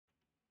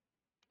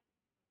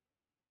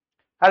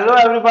Hello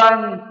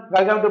everyone,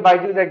 welcome to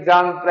BYJU'S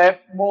Exam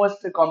Prep,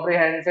 most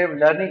comprehensive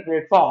learning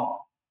platform.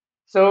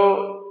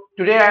 So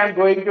today I am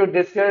going to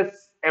discuss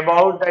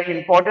about the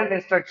important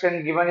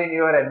instruction given in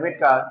your admit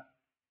card.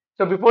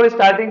 So before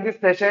starting this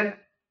session,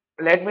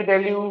 let me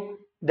tell you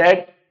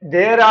that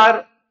there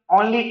are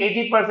only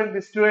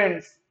 80%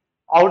 students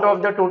out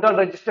of the total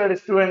registered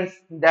students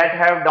that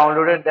have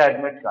downloaded the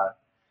admit card.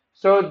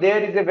 So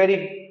there is a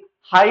very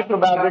high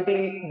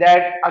probability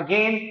that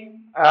again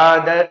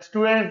the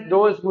students,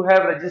 those who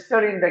have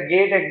registered in the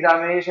GATE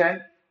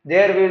examination,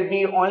 there will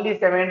be only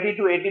 70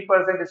 to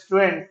 80%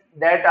 students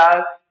that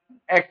are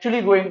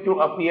actually going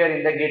to appear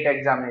in the GATE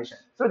examination.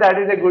 So that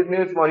is a good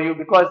news for you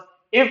because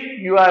if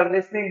you are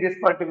listening this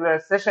particular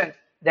session,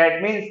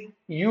 that means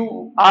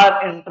you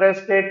are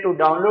interested to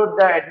download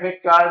the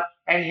admit card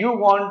and you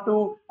want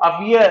to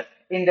appear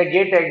in the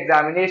GATE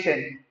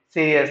examination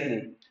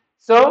seriously.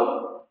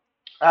 So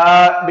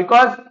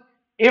because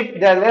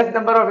if the less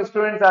number of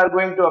students are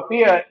going to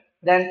appear,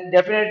 then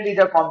definitely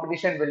the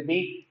competition will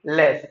be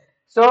less.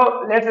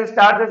 So let's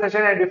start the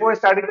session. And before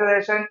starting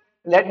the session,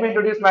 let me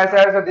introduce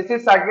myself. So this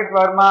is Saket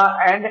Verma,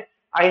 and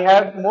I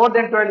have more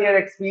than 12-year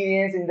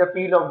experience in the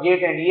field of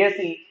GATE and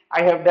ESE.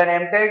 I have done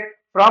MTech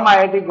from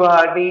IIT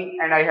Guwahati,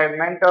 and I have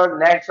mentored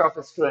lakhs of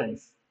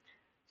students.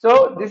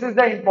 So this is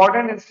the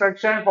important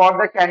instruction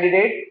for the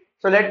candidate.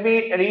 So let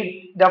me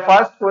read the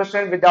first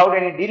question without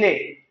any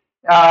delay.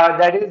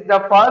 That is the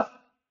first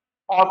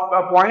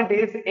point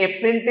is a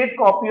printed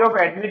copy of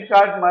admit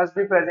card must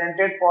be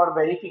presented for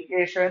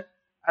verification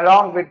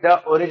along with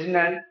the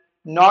original,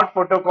 not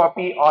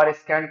photocopy or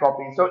scan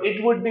copy. So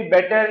it would be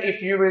better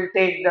if you will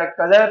take the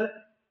color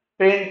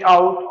print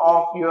out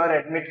of your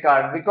admit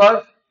card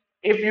because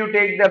if you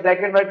take the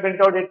black and white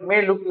printout, it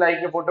may look like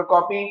a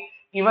photocopy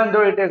even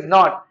though it is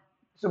not.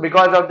 So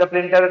because of the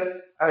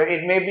printer,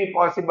 it may be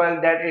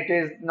possible that it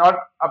is not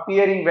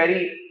appearing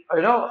very,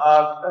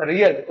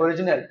 real,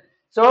 original.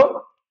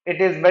 So it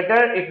is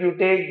better if you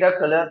take the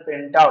color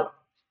printout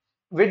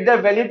with the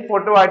valid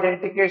photo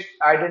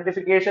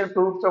identification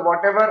proof. So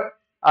whatever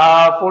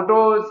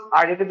photos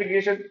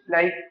identification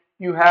like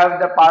you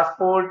have the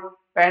passport,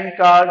 PAN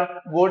card,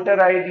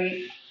 voter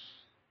ID,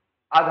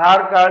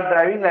 Aadhaar card,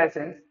 driving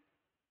license,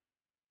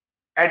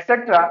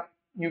 etc.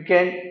 You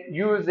can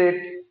use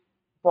it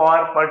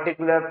for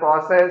particular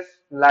process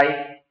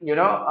like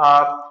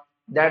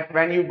that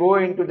when you go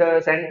into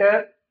the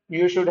center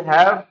you should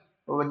have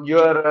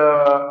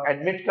your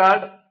admit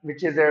card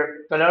which is a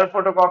color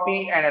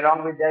photocopy, and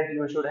along with that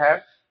you should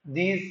have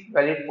these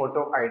valid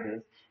photo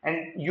IDs, and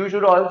you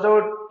should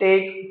also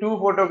take two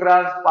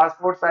photographs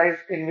passport size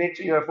in which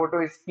your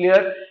photo is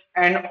clear,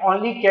 and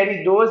only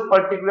carry those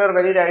particular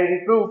valid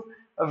ID proof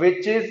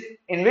which is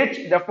in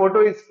which the photo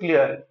is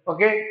clear.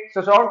 Okay,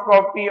 so soft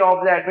copy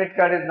of the admit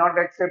card is not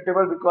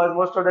acceptable because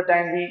most of the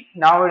time we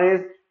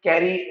nowadays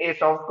carry a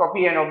soft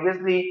copy, and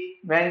obviously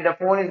when the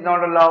phone is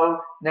not allowed,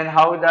 then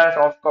how the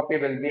soft copy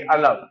will be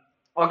allowed.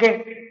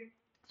 Okay,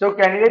 so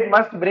candidate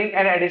must bring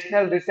an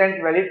additional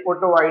recent valid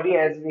photo ID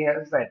as we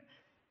have said.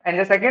 And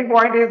the second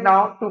point is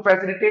now to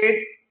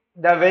facilitate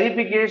the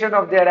verification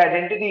of their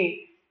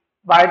identity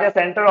by the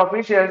center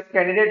officials,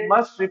 candidate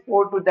must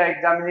report to the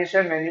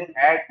examination venue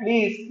at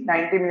least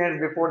 90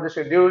 minutes before the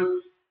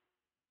schedule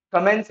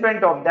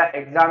commencement of the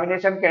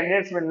examination.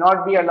 Candidates will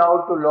not be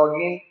allowed to log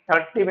in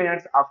 30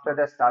 minutes after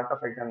the start of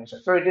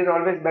examination. So it is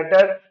always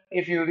better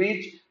if you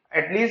reach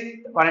at least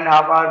 1.5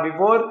 hours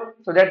before,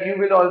 so that you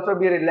will also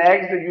be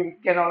relaxed. You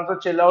can also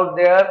chill out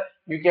there.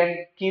 You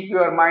can keep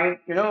your mind,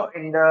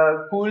 in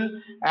the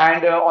cool,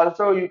 and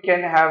also you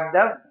can have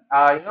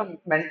the,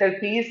 mental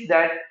peace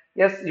that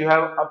yes, you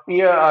have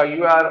you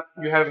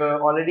have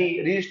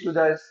already reached to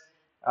the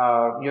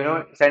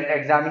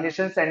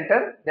examination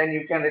center. Then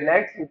you can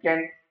relax. You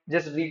can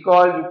just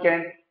recall, you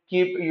can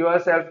keep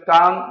yourself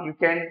calm, you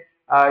can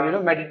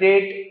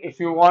meditate if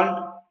you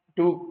want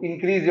to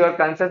increase your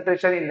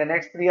concentration in the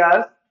next 3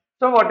 hours.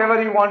 So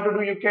whatever you want to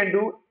do, you can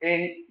do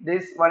in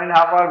this 1.5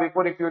 hour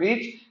before if you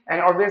reach.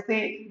 And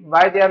obviously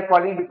why they are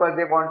calling, because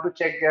they want to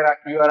check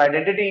your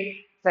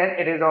identity, then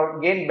it is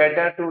again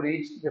better to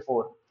reach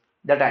before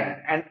the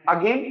time. And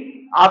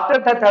again, after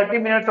the 30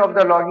 minutes of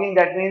the login,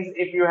 that means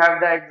if you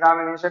have the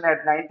examination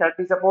at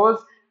 9:30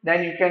 suppose,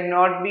 then you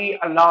cannot be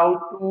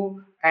allowed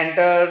to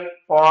enter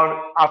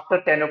for after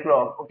 10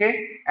 o'clock.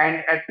 Okay,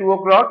 and at 2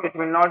 o'clock it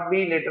will not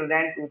be later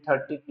than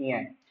 2:30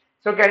 p.m.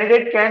 So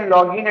candidate can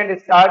log in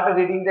and start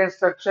reading the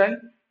instruction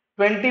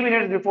 20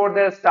 minutes before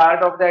the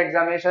start of the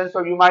examination.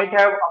 So you might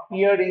have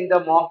appeared in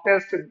the mock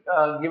test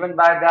given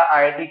by the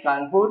IIT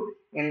Kanpur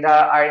in the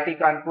IIT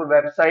Kanpur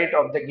website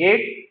of the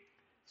gate.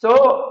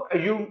 So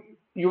you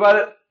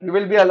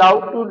will be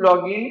allowed to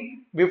log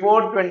in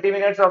before 20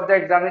 minutes of the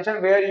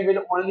examination, where you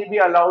will only be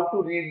allowed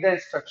to read the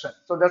instruction.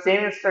 So the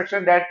same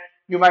instruction that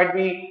you might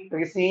be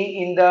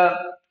seeing in the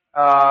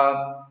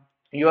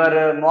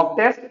your mock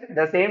test,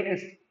 the same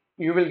is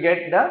you will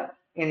get the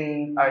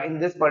in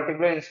this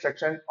particular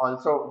instruction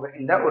also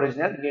in the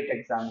original gate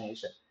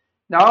examination.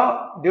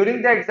 Now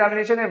during the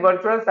examination, a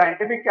virtual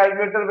scientific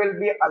calculator will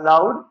be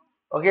allowed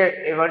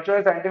Okay, a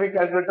virtual scientific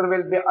calculator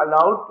will be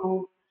allowed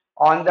to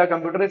on the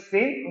computer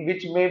screen,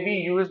 which may be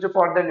used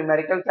for the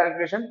numerical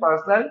calculation.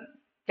 Personal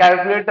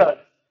calculators,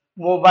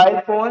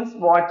 mobile phones,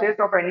 watches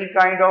of any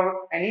kind of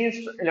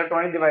any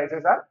electronic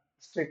devices are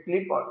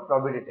strictly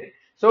prohibited.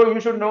 So you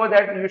should know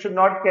that you should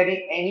not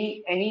carry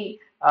any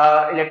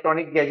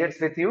electronic gadgets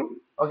with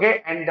you.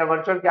 Okay, and the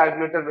virtual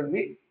calculator will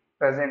be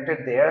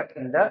presented there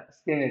in the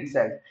screen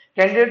itself.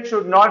 Candidates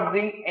should not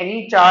bring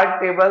any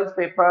chart, tables,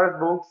 papers,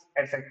 books,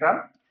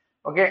 etc.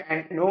 Okay,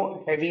 and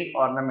no heavy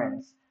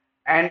ornaments.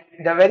 And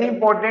the very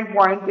important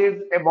point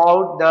is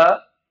about the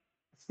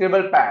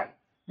scribble pad.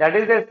 That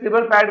is, the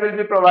scribble pad will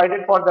be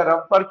provided for the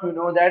rough work. You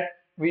know that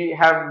we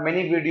have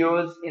many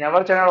videos in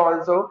our channel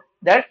also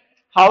that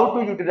how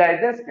to utilize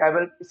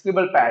the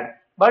scribble pad.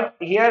 But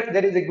here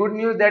there is a good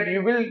news that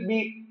you will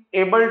be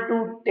able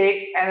to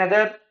take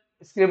another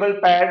scribble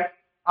pad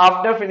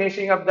after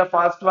finishing up the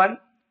first one,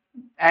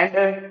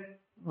 and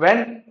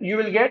when you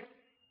will get,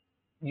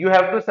 you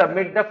have to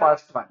submit the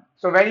first one.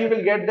 So when you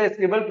will get the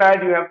scribble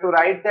pad, you have to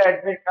write the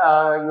admit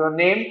your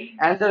name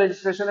and the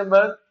registration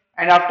number,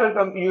 and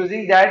after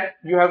using that,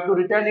 you have to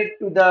return it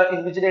to the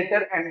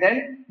invigilator, and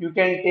then you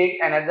can take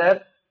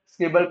another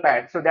scribble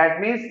pad. So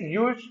that means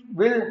you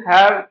will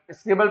have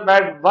scribble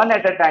pad one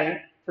at a time.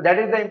 So that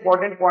is the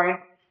important point,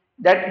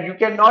 that you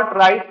cannot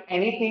write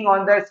anything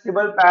on the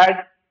scribble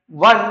pad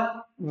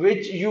one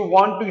which you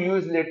want to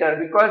use later,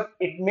 because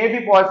it may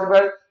be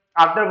possible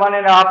after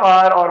 1.5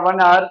 hour or 1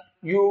 hour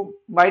you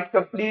might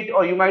complete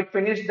or you might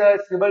finish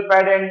the scribble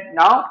pad, and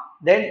now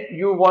then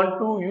you want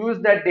to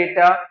use that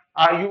data,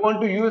 you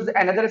want to use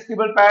another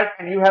scribble pad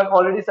and you have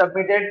already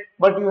submitted,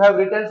 but you have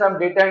written some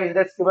data in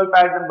the scribble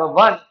pad number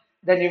one,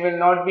 then you will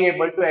not be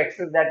able to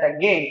access that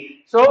again.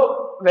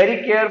 So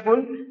very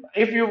careful.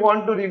 If you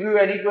want to review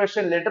any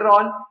question later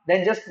on,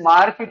 then just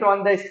mark it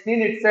on the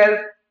screen itself.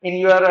 In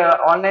your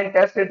online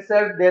test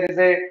itself, there is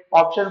a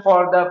option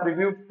for the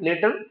preview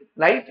later,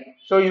 right?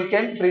 So you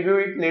can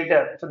preview it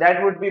later. So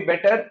that would be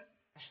better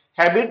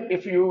habit.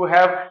 If you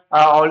have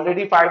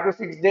already 5 to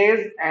 6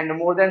 days and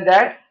more than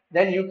that,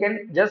 then you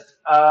can just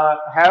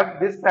have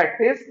this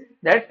practice,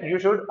 that you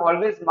should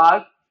always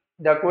mark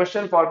the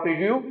question for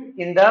preview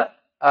in the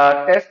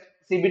test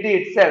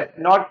CBT itself,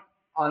 not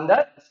on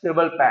the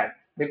scribble pad,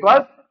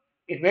 because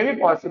it may be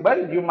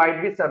possible you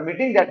might be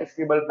submitting that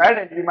scribble pad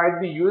and you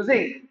might be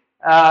using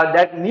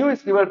that new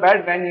scribble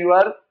pad when you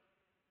are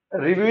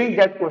reviewing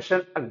that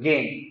question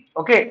again.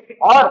 Okay,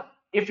 or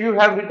if you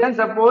have written,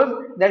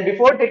 suppose, then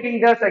before taking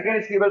the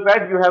second scribble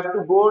pad, you have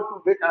to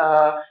go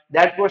to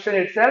that question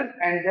itself,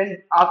 and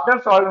then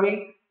after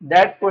solving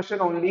that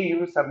question only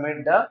you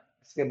submit the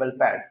scribble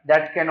pad.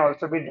 That can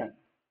also be done.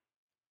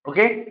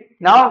 Okay,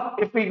 now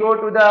if we go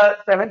to the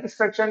seventh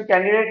instruction,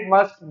 candidate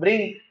must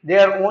bring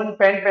their own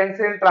pen,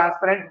 pencil,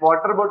 transparent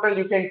water bottle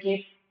you can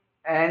keep,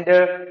 and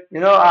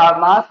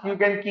mask you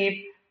can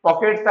keep,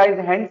 pocket size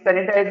hand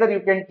sanitizer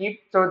you can keep.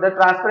 So the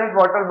transparent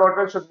water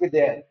bottle should be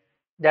there,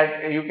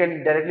 that you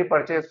can directly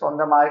purchase from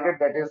the market,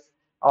 that is,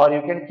 or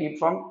you can keep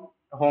from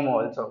home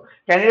also.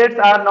 Candidates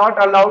are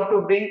not allowed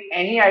to bring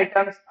any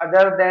items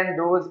other than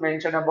those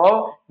mentioned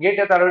above. Gate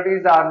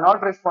authorities are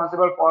not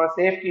responsible for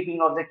safekeeping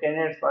of the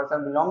candidate's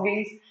personal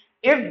belongings.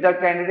 If the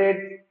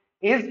candidate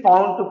is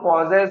found to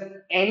possess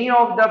any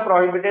of the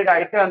prohibited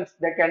items,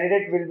 the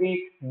candidate will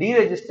be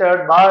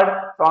deregistered,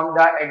 barred from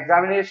the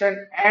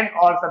examination, and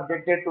or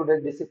subjected to the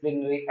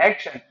disciplinary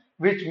action,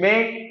 which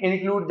may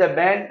include the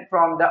ban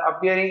from the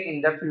appearing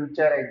in the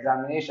future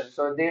examination.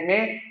 So they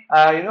may,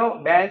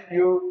 ban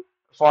you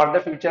for the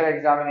future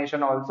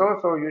examination also.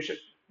 So you should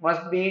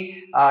must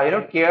be,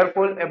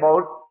 careful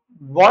about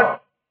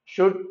what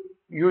should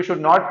you should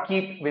not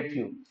keep with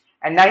you.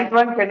 And ninth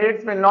one,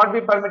 candidates will not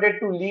be permitted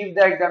to leave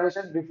the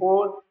examination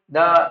before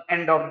the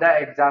end of the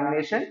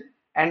examination.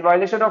 And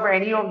violation of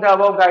any of the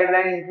above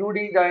guidelines,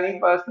 including the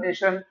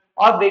impersonation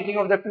or breaking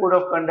of the code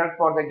of conduct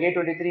for the GATE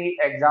 23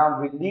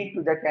 exam, will lead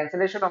to the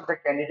cancellation of the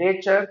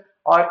candidature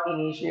or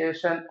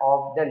initiation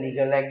of the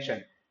legal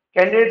action.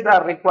 Candidates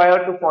are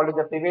required to follow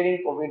the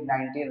prevailing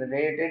COVID-19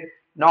 related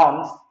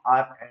norms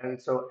are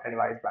also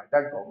advised by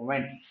the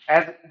government,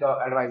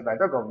 advised by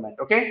the government.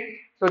 Okay,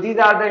 so these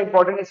are the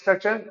important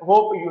instructions.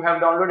 Hope you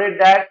have downloaded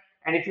that,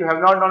 and if you have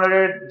not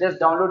downloaded, just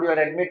download your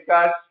admit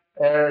card.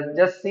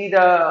 Just see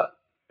the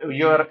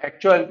your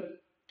actual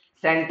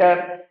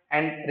center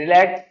and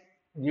relax.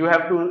 You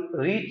have to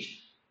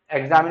reach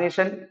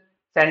examination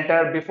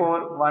center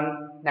before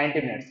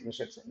 190 minutes. We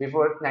should say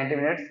before 90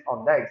 minutes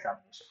of the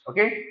examination.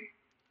 Okay.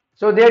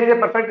 So there is a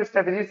perfect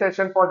strategy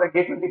session for the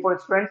Gate 24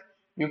 students.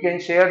 You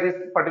can share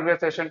this particular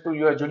session to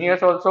your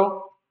juniors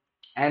also.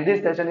 And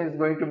this session is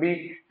going to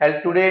be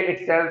held today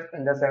itself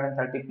in the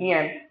 7:30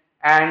 p.m.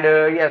 And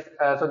yes,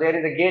 so there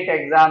is a GATE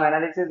exam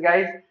analysis,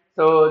 guys.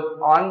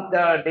 So on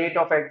the date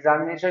of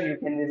examination, you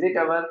can visit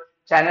our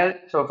channel.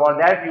 So for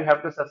that, you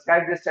have to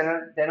subscribe this channel.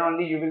 Then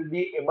only you will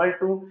be able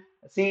to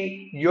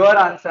see your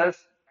answers,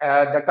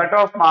 the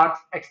cutoff marks,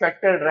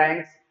 expected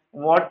ranks,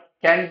 what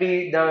can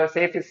be the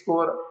safe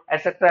score,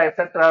 etc.,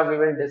 etc. We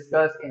will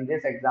discuss in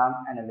this exam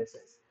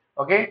analysis.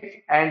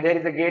 Okay, and there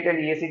is a GATE and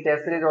ESC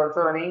test series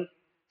also running.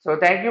 So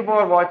thank you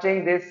for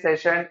watching this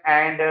session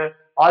and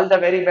all the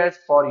very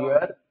best for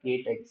your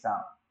GATE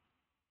exam.